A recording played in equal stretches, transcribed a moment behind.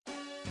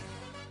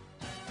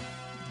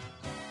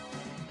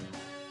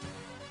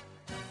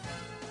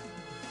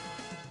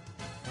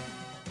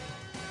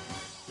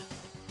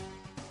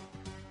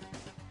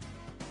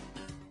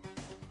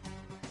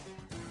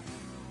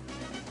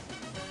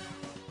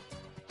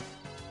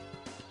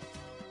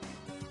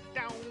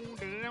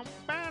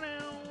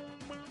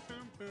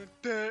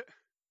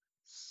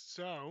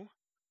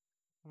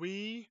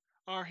we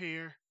are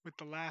here with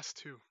the last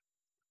two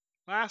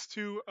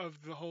of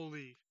the whole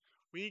league.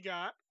 We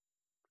got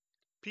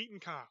Pete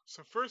and Kyle.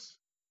 So first,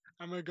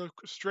 I'm gonna go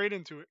straight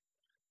into it.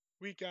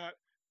 We got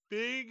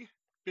Big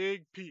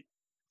Big Pete.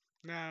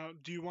 Now,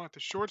 do you want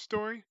the short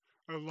story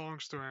or the long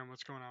story on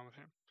what's going on with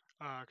him?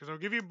 Because I'll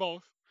give you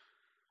both.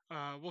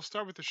 We'll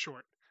start with the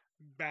short.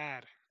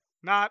 Bad,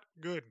 not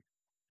good.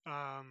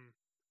 Um,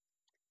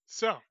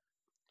 so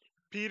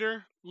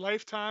Peter,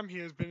 lifetime, he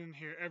has been in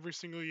here every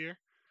single year.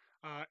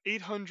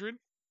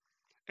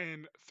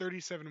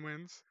 837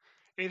 wins,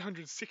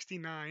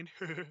 869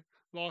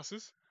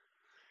 losses,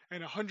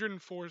 and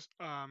 104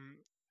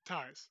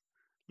 ties,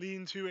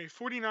 leading to a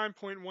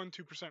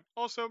 49.12%.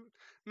 Also,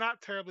 not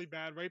terribly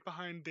bad, right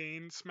behind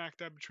Dane, smack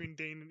dab between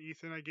Dane and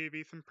Ethan. I gave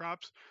Ethan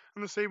props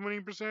on the same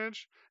winning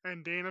percentage,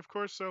 and Dane, of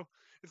course, so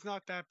it's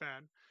not that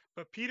bad.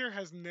 But Peter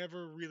has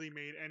never really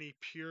made any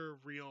pure,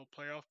 real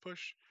playoff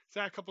push. He's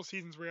had a couple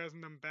seasons where he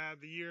hasn't done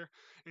bad. The year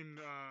in,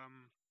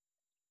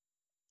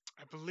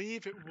 I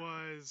believe it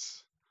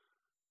was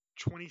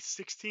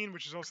 2016,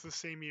 which is also the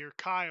same year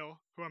Kyle,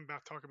 who I'm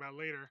about to talk about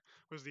later,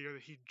 was the year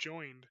that he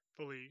joined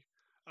the league.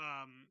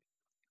 Um,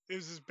 it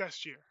was his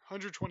best year,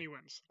 120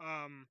 wins.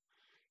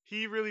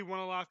 He really won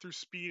a lot through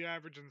speed,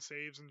 average, and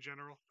saves in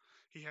general.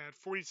 He had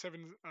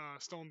 47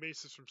 stolen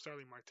bases from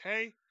Starling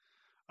Marte.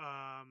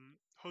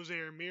 Jose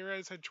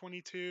Ramirez had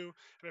 22,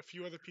 and a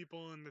few other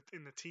people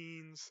in the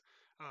teens.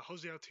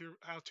 Jose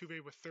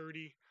Altuve with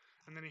 30,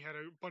 and then he had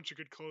a bunch of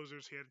good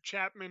closers. He had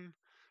Chapman,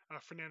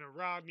 Fernando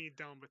Rodney,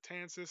 Dylan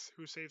Betances,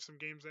 who saved some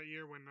games that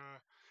year when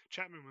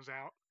Chapman was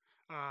out.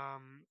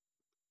 Um,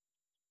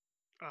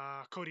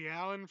 Cody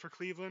Allen for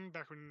Cleveland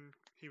back when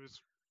he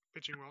was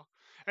pitching well.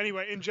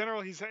 Anyway, in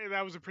general,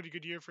 that was a pretty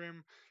good year for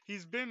him.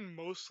 He's been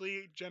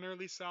mostly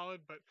generally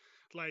solid, but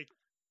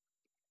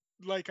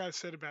like I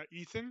said about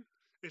Ethan,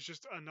 it's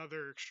just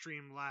another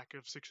extreme lack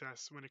of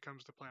success when it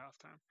comes to playoff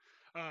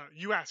time.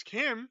 You ask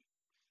him,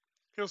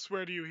 he'll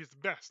swear to you he's the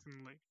best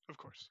in the league, of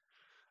course.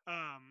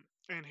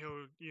 And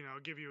he'll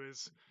give you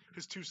his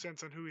 2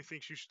 cents on who he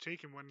thinks you should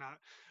take and whatnot.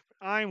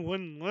 But I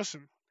wouldn't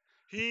listen.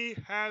 He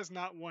has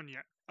not won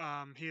yet.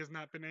 He has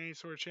not been any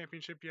sort of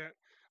championship yet.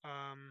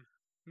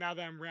 Now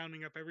that I'm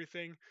rounding up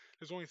everything,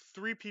 there's only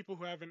 3 people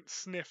who haven't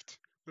sniffed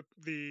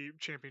the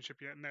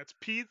championship yet, and that's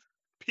Pete,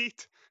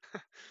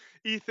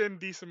 Ethan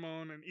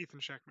DeSimone, and Ethan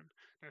Scheckman.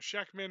 Now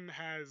Scheckman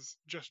has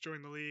just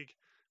joined the league.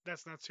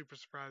 That's not super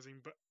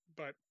surprising,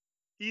 but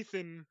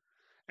Ethan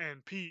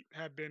and Pete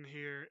have been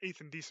here.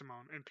 Ethan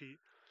DeSimone and Pete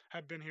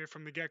have been here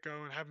from the get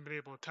go and haven't been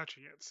able to touch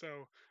it yet.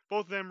 So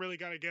both of them really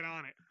got to get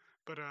on it.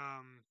 But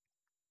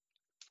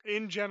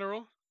in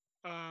general,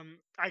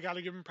 I got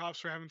to give him props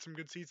for having some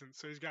good seasons.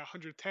 So he's got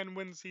 110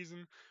 win season,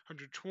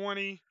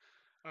 120,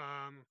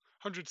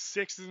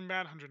 106 isn't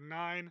bad,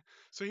 109.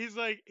 So he's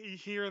like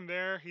here and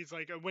there. He's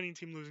like a winning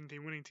team, losing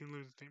team, winning team,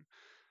 losing team.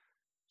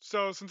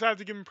 So since I have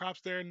to give him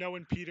props there,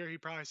 knowing Peter, he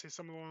probably say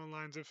something along the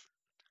lines of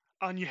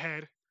 "on your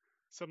head,"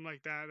 something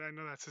like that. I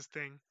know that's his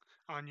thing,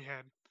 on your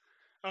head.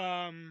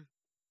 Um,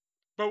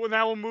 but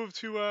now we'll move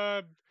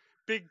to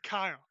Big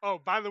Kyle. Oh,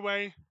 by the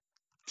way,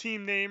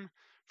 team name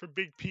for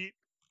Big Pete.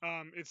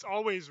 It's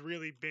always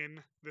really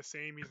been the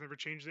same. He's never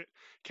changed it.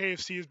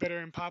 KFC is better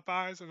than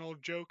Popeyes. An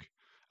old joke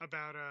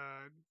about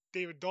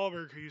David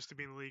Dahlberg, who used to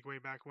be in the league way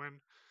back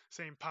when,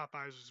 saying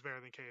Popeyes was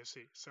better than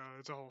KFC. So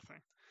it's a whole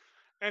thing.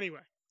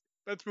 Anyway,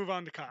 let's move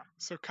on to Kyle.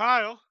 So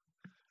Kyle,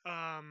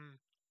 um,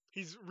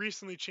 he's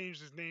recently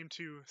changed his name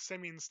to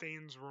Semyon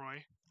Staines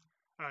Roy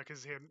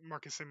because he had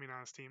Marcus Semien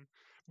on his team.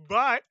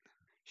 But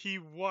he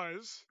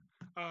was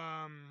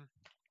um,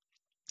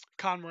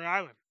 Conroy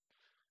Island.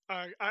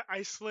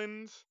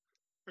 Iceland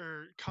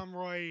or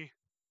Conroy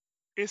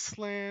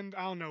Island.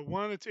 I don't know.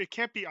 One of the two. It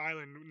can't be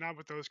Island. Not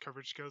with those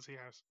coverage skills he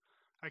has.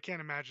 I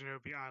can't imagine it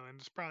would be Island.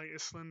 It's probably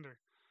Island or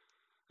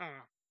I don't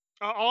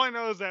know. All I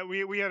know is that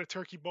we had a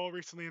turkey bowl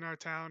recently in our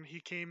town.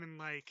 He came in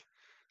like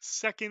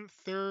second,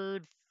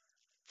 third,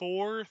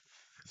 fourth,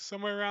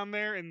 somewhere around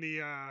there in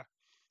the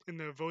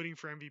voting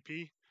for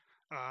MVP.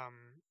 Um,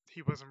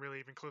 he wasn't really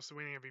even close to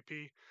winning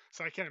MVP,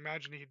 so I can't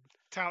imagine he'd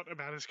tout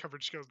about his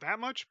coverage skills that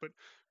much. But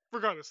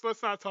regardless,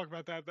 let's not talk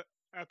about that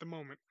at the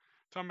moment.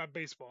 Talking about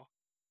baseball.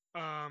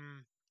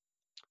 Um,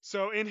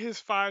 so in his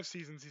 5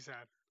 seasons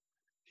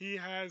he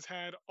has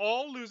had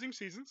all losing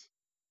seasons.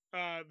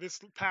 This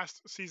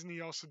past season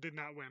he also did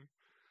not win.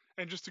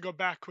 And just to go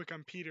back quick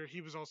on Peter,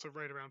 he was also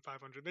right around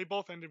 500. They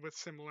both ended with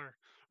similar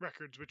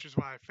records, which is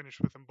why I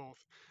finished with them both.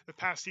 The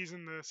past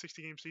season, the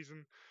 60 game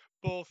season,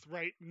 both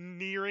right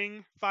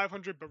nearing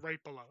 500, but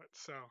right below it.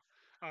 So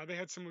they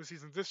had similar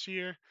seasons this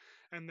year.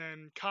 And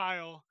then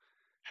Kyle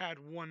had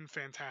one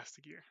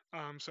fantastic year.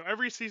 So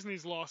every season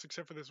he's lost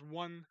except for this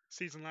one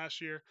season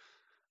last year,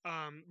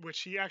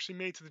 which he actually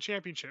made to the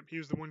championship. He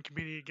was the one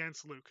competing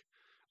against Luke.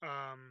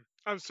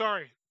 I'm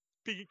sorry,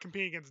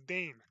 competing against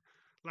Dane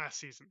last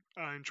season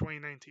in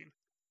 2019.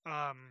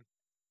 Um,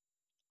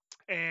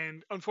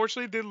 and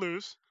unfortunately did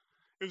lose.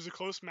 It was a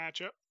close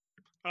matchup,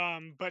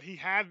 but he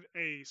had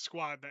a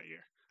squad that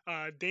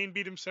year. Dane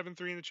beat him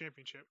 7-3 in the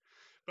championship.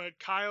 But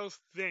Kyle's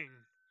thing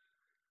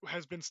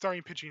has been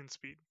starting pitching and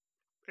speed.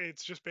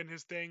 It's just been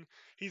his thing.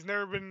 He's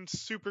never been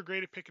super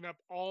great at picking up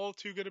all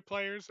too good at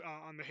players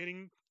on the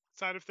hitting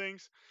side of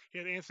things. He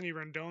had Anthony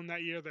Rendon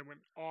that year that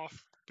went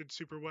off, did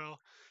super well.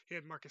 He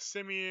had Marcus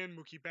Simeon,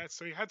 Mookie Betts,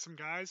 so he had some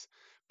guys,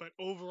 but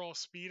overall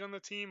speed on the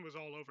team was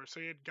all over. So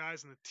he had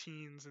guys in the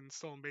teens and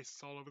stolen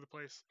bases all over the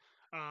place.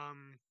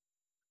 Um,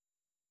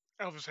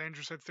 Elvis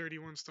Andrus had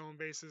 31 stolen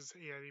bases.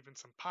 He had even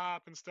some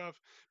pop and stuff.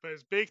 But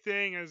his big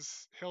thing,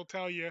 as he'll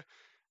tell you,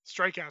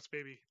 strikeouts,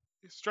 baby.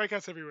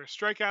 Strikeouts everywhere.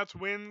 Strikeouts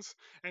wins,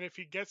 and if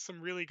he gets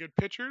some really good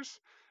pitchers,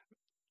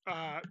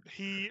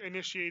 he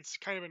initiates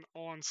kind of an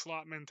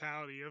onslaught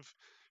mentality of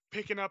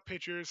picking up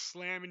pitchers,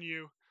 slamming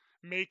you,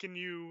 making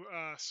you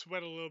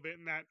sweat a little bit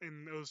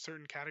in those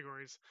certain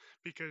categories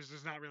because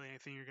there's not really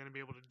anything you're going to be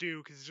able to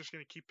do because he's just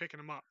going to keep picking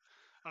them up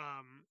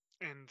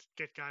and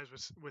get guys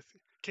with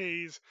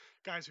Ks,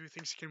 guys who he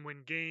thinks he can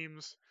win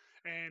games.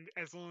 And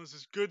as long as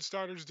his good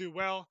starters do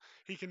well,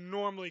 he can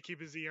normally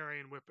keep his ERA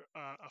and WHIP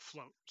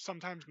afloat.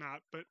 Sometimes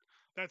not, but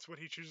that's what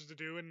he chooses to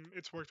do, and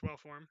it's worked well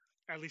for him,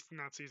 at least in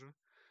that season.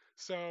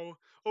 So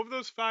over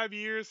those 5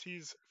 years,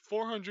 he's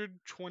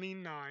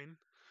 429,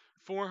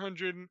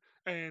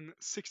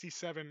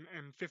 467,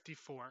 and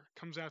 54.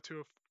 Comes out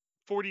to a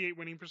 48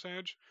 winning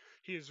percentage.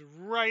 He is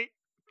right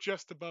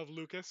just above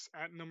Lucas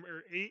at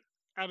number 8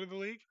 out of the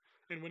league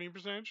in winning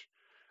percentage.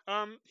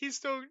 He's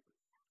still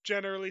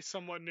generally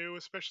somewhat new,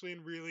 especially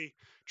in really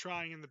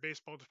trying in the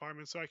baseball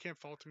department, so I can't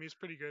fault him. He's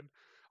pretty good.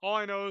 All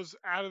I know is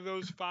out of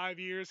those 5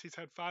 years, he's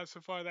had 5 so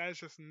far. That is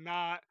just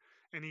not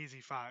an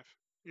easy 5.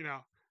 You know,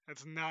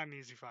 that's not an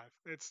easy 5.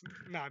 It's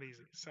not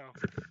easy. So,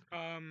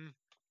 um,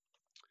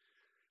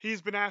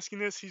 he's been asking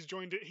this. He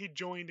joined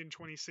in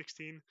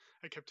 2016.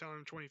 I kept telling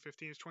him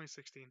 2015. It's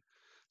 2016.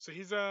 So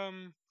he's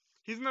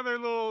another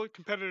little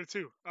competitor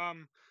too.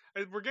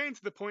 We're getting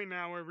to the point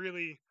now where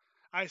really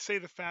I say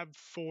the Fab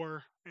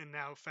Four and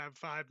now Fab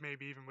Five,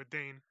 maybe even with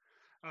Dane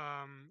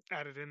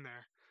added in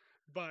there.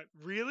 But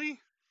really,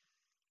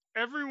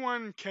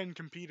 everyone can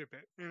compete a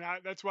bit, and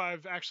that's why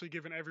I've actually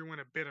given everyone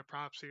a bit of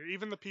props here.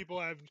 Even the people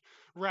I've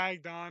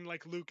ragged on,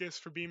 like Lucas,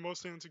 for being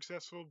mostly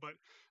unsuccessful, but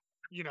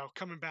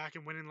coming back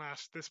and winning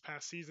this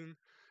past season.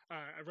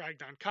 I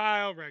ragged on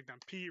Kyle, ragged on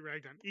Pete,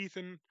 ragged on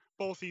Ethan,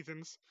 both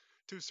Ethans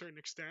to a certain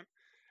extent.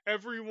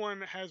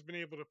 Everyone has been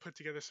able to put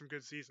together some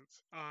good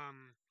seasons.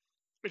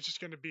 It's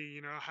just going to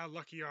be, how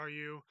lucky are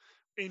you?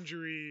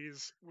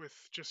 Injuries with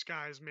just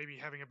guys maybe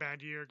having a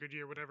bad year, good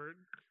year, whatever.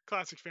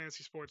 Classic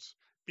fantasy sports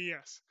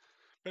BS.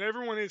 But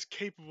everyone is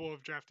capable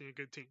of drafting a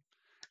good team.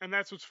 And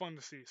that's what's fun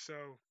to see.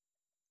 So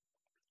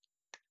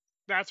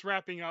that's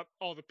wrapping up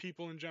all the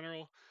people in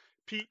general.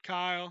 Pete,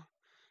 Kyle.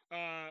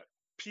 Uh,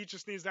 Pete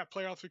just needs that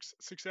playoff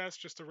success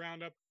just to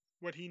round up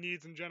what he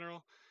needs in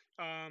general.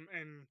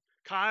 And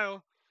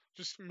Kyle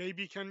just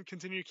maybe can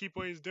continue to keep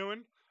what he's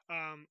doing.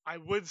 I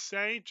would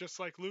say, just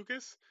like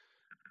Lucas,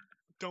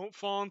 don't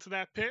fall into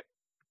that pit.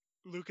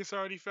 Lucas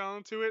already fell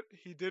into it.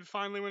 He did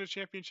finally win a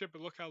championship,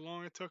 but look how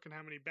long it took and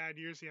how many bad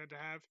years he had to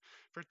have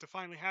for it to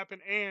finally happen,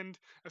 and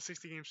a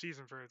 60-game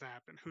season for it to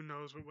happen. Who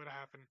knows what would have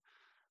happened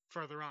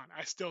further on.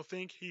 I still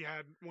think he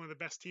had one of the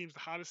best teams, the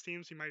hottest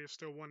teams. He might have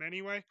still won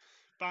anyway.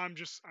 But I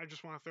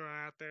just want to throw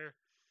it out there.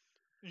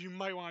 You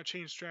might want to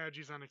change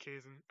strategies on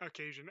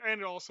occasion,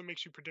 and it also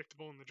makes you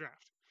predictable in the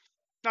draft.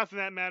 Not that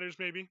that matters,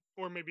 maybe,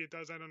 or maybe it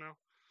does. I don't know.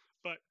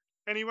 But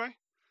anyway,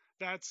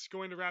 that's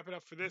going to wrap it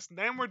up for this.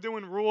 Then we're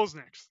doing rules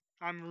next.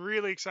 I'm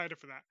really excited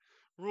for that.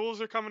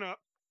 Rules are coming up.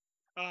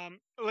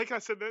 Like I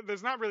said,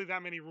 there's not really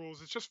that many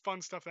rules. It's just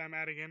fun stuff that I'm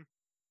adding in.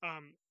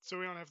 So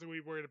we don't have to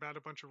be worried about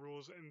a bunch of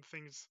rules and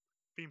things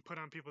being put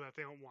on people that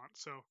they don't want.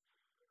 So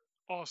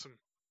awesome.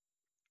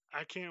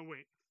 I can't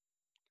wait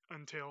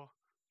until